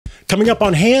Coming up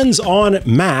on Hands on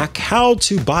Mac, how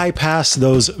to bypass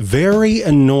those very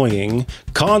annoying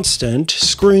constant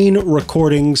screen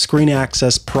recording, screen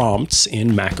access prompts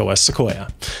in macOS Sequoia.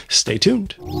 Stay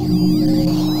tuned.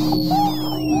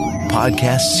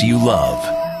 Podcasts you love.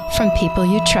 From people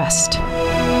you trust.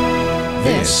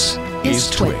 This is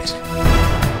TWiT.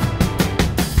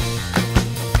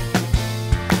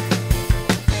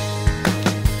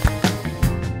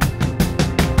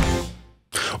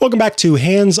 Welcome back to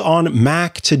Hands on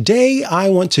Mac. Today, I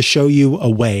want to show you a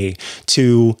way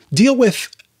to deal with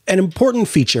an important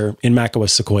feature in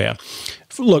macOS Sequoia.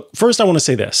 Look, first I want to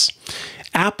say this.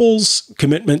 Apple's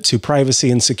commitment to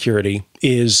privacy and security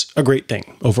is a great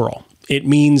thing overall. It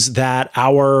means that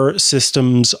our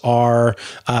systems are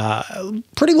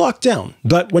pretty locked down.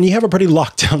 But when you have a pretty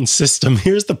locked down system,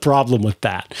 here's the problem with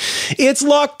that. It's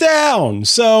locked down.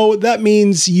 So that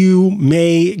means you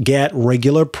may get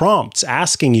regular prompts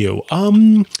asking you,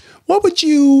 what would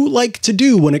you like to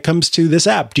do when it comes to this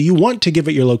app? Do you want to give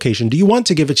it your location? Do you want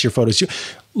to give it your photos?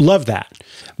 Love that.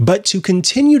 But to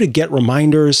continue to get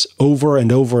reminders over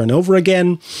and over and over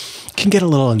again can get a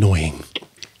little annoying.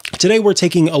 Today, we're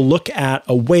taking a look at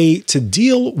a way to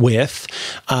deal with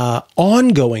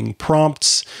ongoing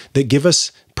prompts that give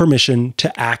us permission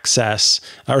to access,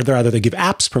 or rather, they give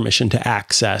apps permission to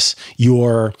access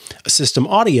your system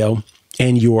audio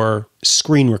and your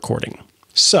screen recording.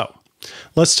 So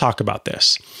let's talk about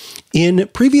this. In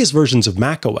previous versions of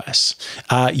macOS,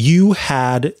 you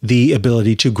had the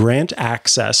ability to grant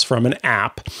access from an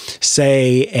app,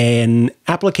 say an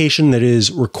application that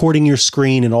is recording your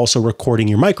screen and also recording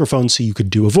your microphone so you could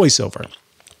do a voiceover.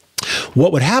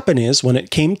 What would happen is when it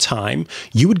came time,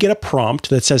 you would get a prompt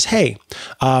that says, hey,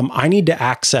 I need to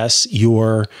access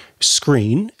your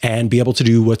screen and be able to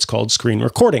do what's called screen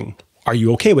recording. Are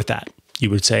you okay with that? You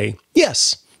would say,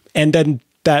 yes. And then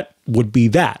that would be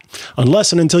that.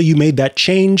 Unless and until you made that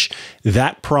change,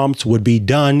 that prompt would be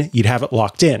done. You'd have it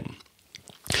locked in.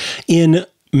 In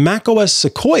macOS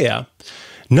Sequoia,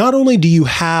 not only do you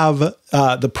have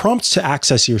the prompts to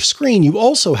access your screen, you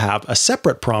also have a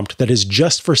separate prompt that is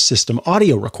just for system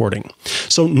audio recording.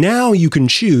 So now you can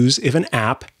choose if an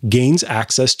app gains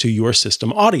access to your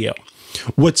system audio.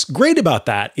 What's great about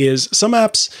that is some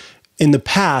apps in the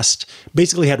past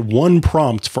basically had one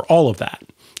prompt for all of that.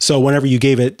 So whenever you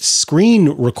gave it screen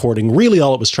recording, really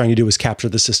all it was trying to do was capture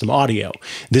the system audio.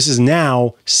 This is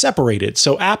now separated.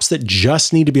 So apps that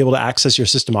just need to be able to access your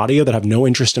system audio that have no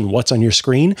interest in what's on your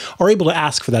screen are able to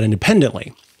ask for that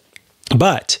independently.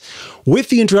 But with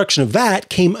the introduction of that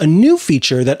came a new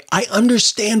feature that I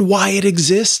understand why it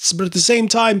exists, but at the same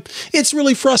time, it's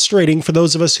really frustrating for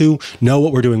those of us who know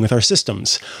what we're doing with our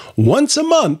systems. Once a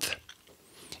month,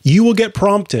 you will get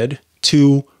prompted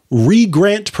to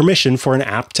re-grant permission for an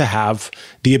app to have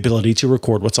the ability to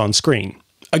record what's on screen.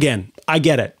 Again, I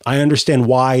get it. I understand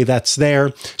why that's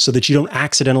there so that you don't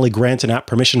accidentally grant an app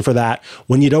permission for that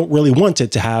when you don't really want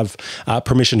it to have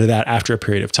permission to that after a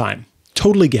period of time.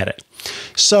 Totally get it.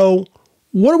 So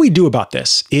what do we do about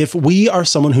this if we are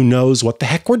someone who knows what the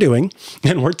heck we're doing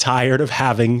and we're tired of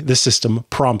having the system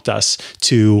prompt us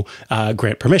to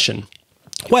grant permission?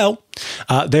 Well,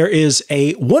 there is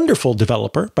a wonderful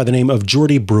developer by the name of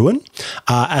Jordi Bruin,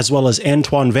 as well as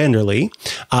Antoine Vanderlee.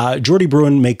 Jordi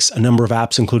Bruin makes a number of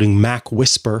apps, including Mac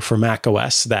Whisper for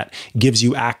macOS, that gives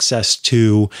you access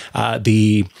to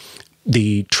the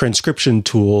transcription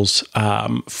tools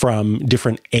from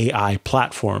different AI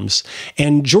platforms.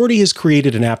 And Jordi has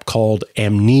created an app called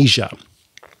Amnesia,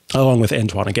 along with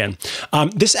Antoine again.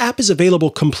 This app is available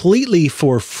completely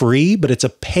for free, but it's a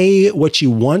pay what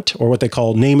you want, or what they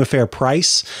call name a fair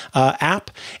price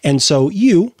app. And so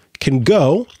you can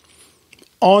go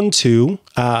onto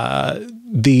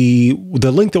the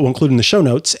link that we'll include in the show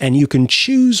notes, and you can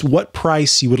choose what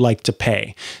price you would like to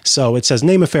pay. So it says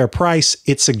name a fair price.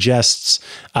 It suggests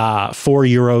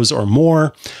 €4 or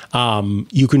more.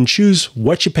 You can choose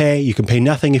what you pay. You can pay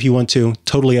nothing if you want to,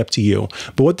 totally up to you.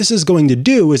 But what this is going to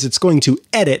do is it's going to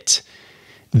edit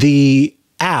the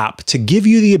app to give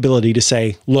you the ability to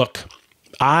say, look,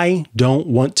 I don't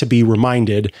want to be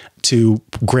reminded to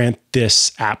grant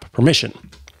this app permission.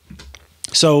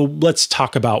 So let's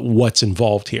talk about what's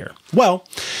involved here. Well,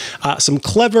 some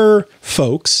clever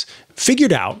folks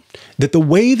figured out that the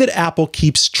way that Apple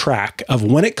keeps track of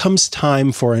when it comes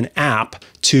time for an app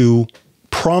to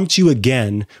prompt you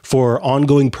again for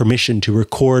ongoing permission to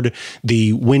record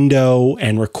the window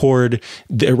and record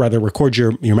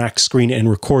your Mac screen and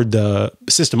record the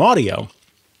system audio,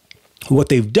 what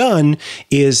they've done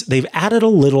is they've added a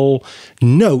little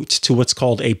note to what's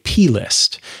called a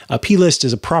plist. A plist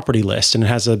is a property list, and it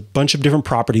has a bunch of different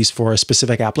properties for a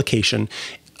specific application.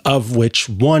 of which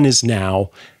one is now,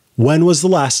 when was the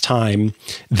last time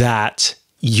that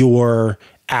your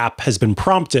app has been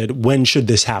prompted? When should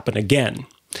this happen again?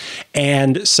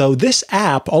 And so this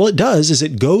app, all it does is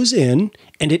it goes in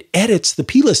and it edits the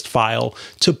plist file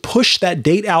to push that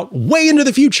date out way into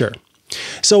the future.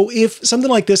 So if something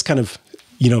like this kind of,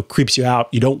 creeps you out,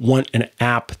 you don't want an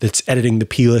app that's editing the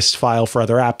plist file for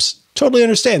other apps, totally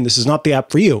understand. This is not the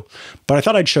app for you, but I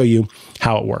thought I'd show you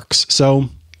how it works. So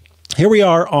here we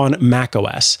are on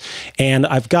macOS, and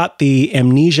I've got the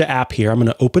Amnesia app here. I'm going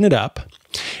to open it up.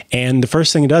 And the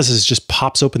first thing it does is just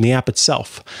pops open the app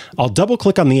itself. I'll double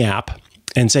click on the app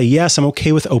and say, yes, I'm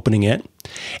okay with opening it.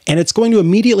 And it's going to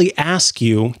immediately ask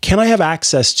you, can I have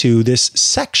access to this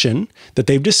section that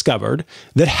they've discovered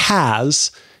that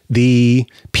has the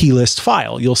plist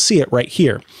file? You'll see it right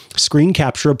here, screen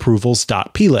capture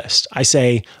approvals.plist. I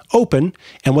say open,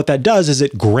 and what that does is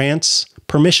it grants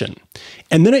permission.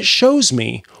 And then it shows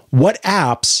me what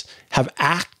apps have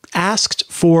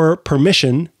asked for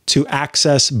permission to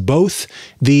access both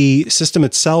the system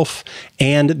itself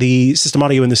and the system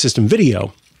audio and the system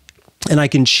video. And I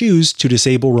can choose to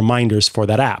disable reminders for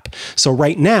that app. So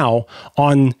right now,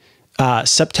 on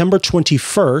September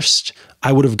 21st,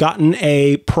 I would have gotten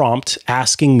a prompt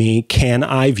asking me, can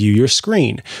I view your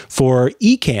screen? For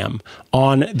Ecamm,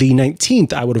 on the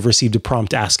 19th, I would have received a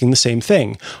prompt asking the same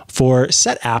thing. For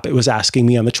Set App, it was asking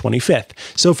me on the 25th.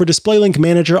 So for Display Link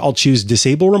Manager, I'll choose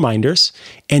Disable Reminders.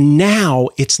 And now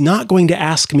it's not going to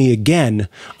ask me again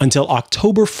until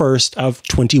October 1st of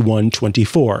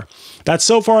 21-24. That's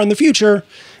so far in the future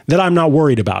that I'm not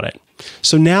worried about it.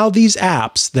 So now these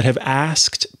apps that have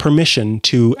asked permission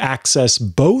to access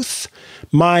both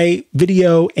my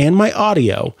video and my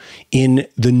audio in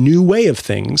the new way of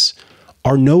things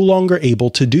are no longer able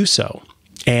to do so.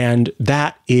 And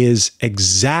that is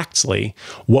exactly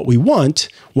what we want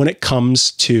when it comes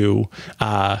to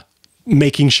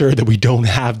making sure that we don't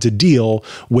have to deal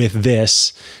with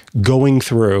this going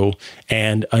through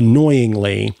and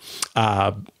annoyingly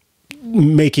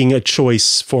making a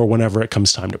choice for whenever it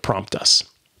comes time to prompt us.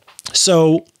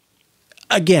 So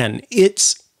again,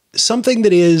 it's something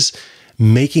that is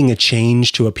making a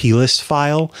change to a plist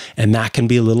file, and that can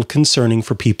be a little concerning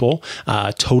for people.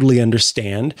 Totally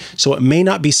understand. So it may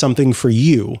not be something for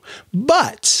you,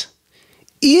 but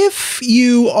if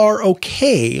you are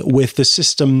okay with the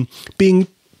system being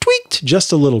tweaked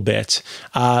just a little bit,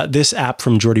 this app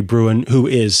from Jordy Bruin, who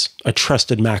is a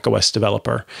trusted macOS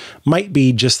developer, might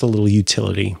be just a little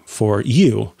utility for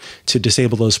you to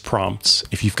disable those prompts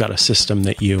if you've got a system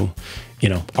that you're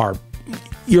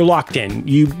locked in.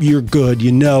 You're good.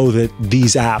 You know that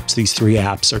these apps, these three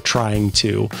apps, are trying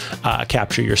to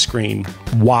capture your screen.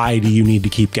 Why do you need to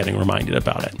keep getting reminded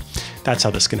about it? That's how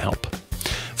this can help.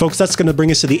 Folks, that's going to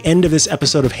bring us to the end of this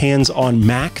episode of Hands on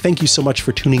Mac. Thank you so much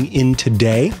for tuning in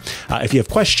today. If you have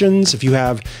questions, if you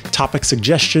have topic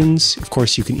suggestions, of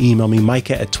course, you can email me,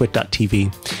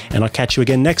 Mikah@twit.tv. And I'll catch you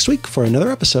again next week for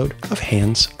another episode of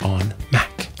Hands on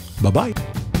Mac. Bye-bye.